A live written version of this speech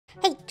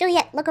Hey,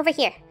 Juliet, look over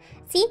here.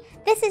 See,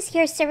 this is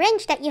your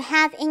syringe that you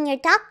have in your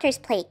doctor's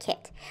play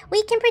kit.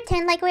 We can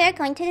pretend like we are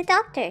going to the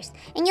doctor's,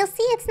 and you'll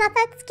see it's not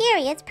that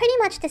scary. It's pretty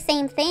much the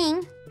same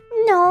thing.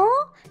 No,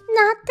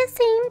 not the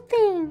same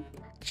thing.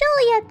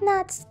 Juliet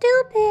not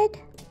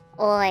stupid.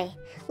 Oi,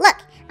 look,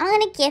 I'm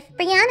gonna give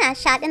Brianna a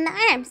shot in the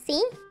arm,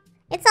 see?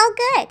 It's all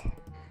good.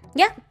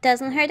 Yep,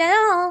 doesn't hurt at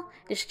all.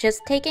 It's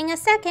just taking a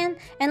second.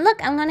 And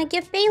look, I'm gonna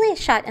give Bailey a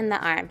shot in the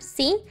arm.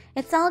 See?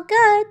 It's all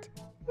good.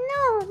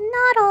 No,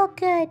 not all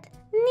good.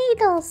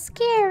 Needle's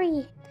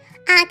scary.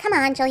 Come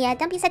on, Juliet,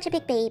 don't be such a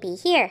big baby.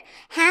 Here,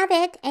 have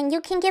it, and you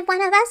can give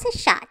one of us a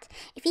shot.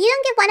 If you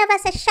don't give one of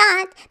us a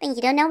shot, then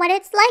you don't know what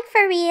it's like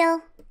for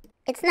real.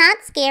 It's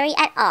not scary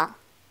at all.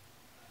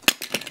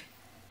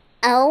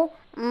 Oh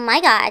my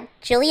God,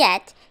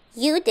 Juliet,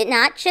 you did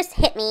not just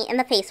hit me in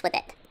the face with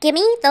it. Give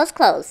me those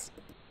clothes.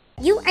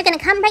 You are gonna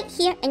come right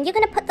here and you're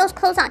gonna put those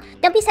clothes on.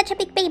 Don't be such a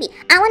big baby.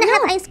 I wanna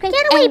have ice cream.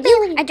 Get away, and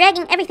Bailey. You are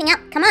dragging everything out.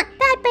 Come on.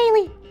 Bad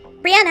Bailey.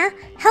 Brianna,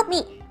 help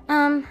me.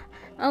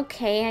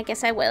 Okay, I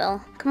guess I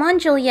will. Come on,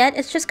 Juliet.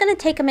 It's just gonna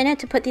take a minute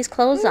to put these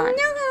clothes on. No.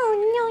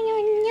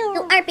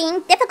 You are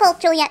being difficult,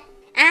 Juliet.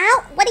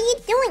 Ow, what are you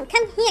doing?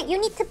 Come here. You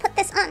need to put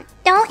this on.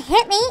 Don't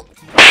hit me.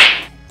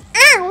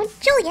 Ow,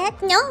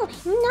 Juliet, no.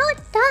 No,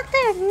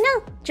 doctor,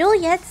 no.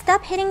 Juliet,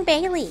 stop hitting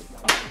Bailey.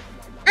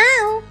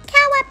 Ow,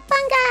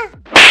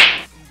 cowabunga.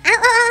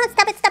 Ow,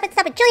 stop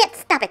it. Juliet,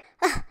 stop it.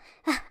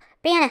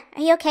 Brianna,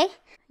 are you okay?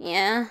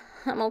 Yeah,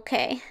 I'm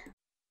okay.